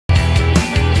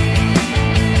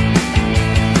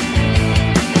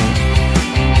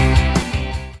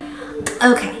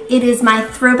Okay, it is my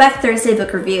Throwback Thursday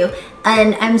book review,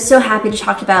 and I'm so happy to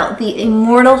talk about the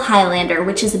Immortal Highlander,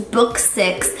 which is book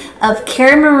 6 of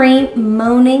Cara Marie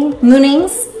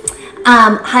Moning's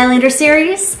Highlander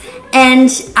series.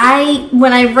 And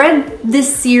when I read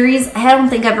this series, I don't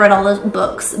think I've read all those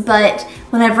books, but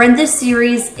when I've read this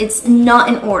series, it's not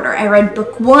in order. I read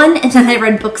book 1 and then I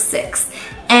read book 6.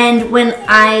 And when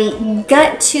I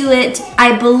got to it,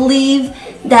 I believe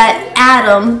that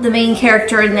Adam, the main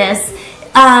character in this,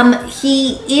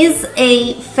 he is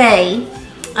a fairy,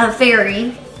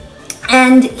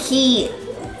 and he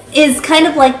is kind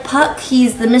of like Puck.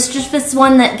 He's the mischievous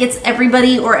one that gets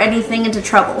everybody or anything into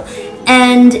trouble.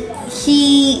 And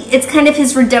it's kind of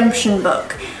his redemption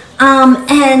book.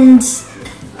 And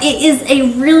it is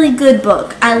a really good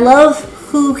book. I love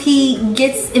who he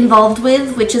gets involved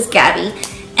with, which is Gabby.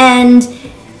 And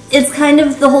it's kind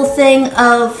of the whole thing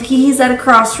of he's at a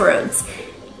crossroads.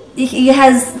 He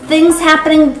has things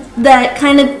happening that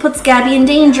kind of puts Gabby in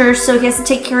danger, so he has to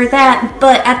take care of that.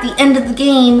 But at the end of the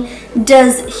game,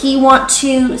 does he want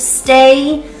to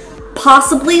stay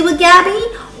possibly with Gabby,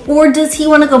 or does he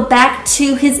want to go back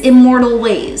to his immortal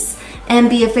ways and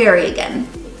be a fairy again?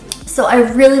 So I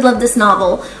really love this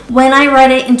novel. When I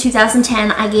read it in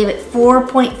 2010, I gave it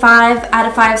 4.5 out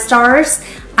of 5 stars.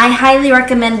 I highly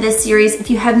recommend this series if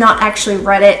you have not actually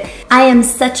read it. I am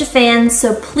such a fan,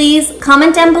 so please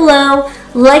comment down below,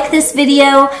 like this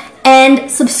video,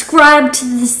 and subscribe to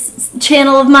this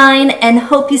channel of mine, and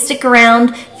hope you stick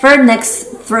around for next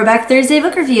Throwback Thursday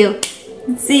book review.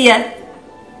 See ya!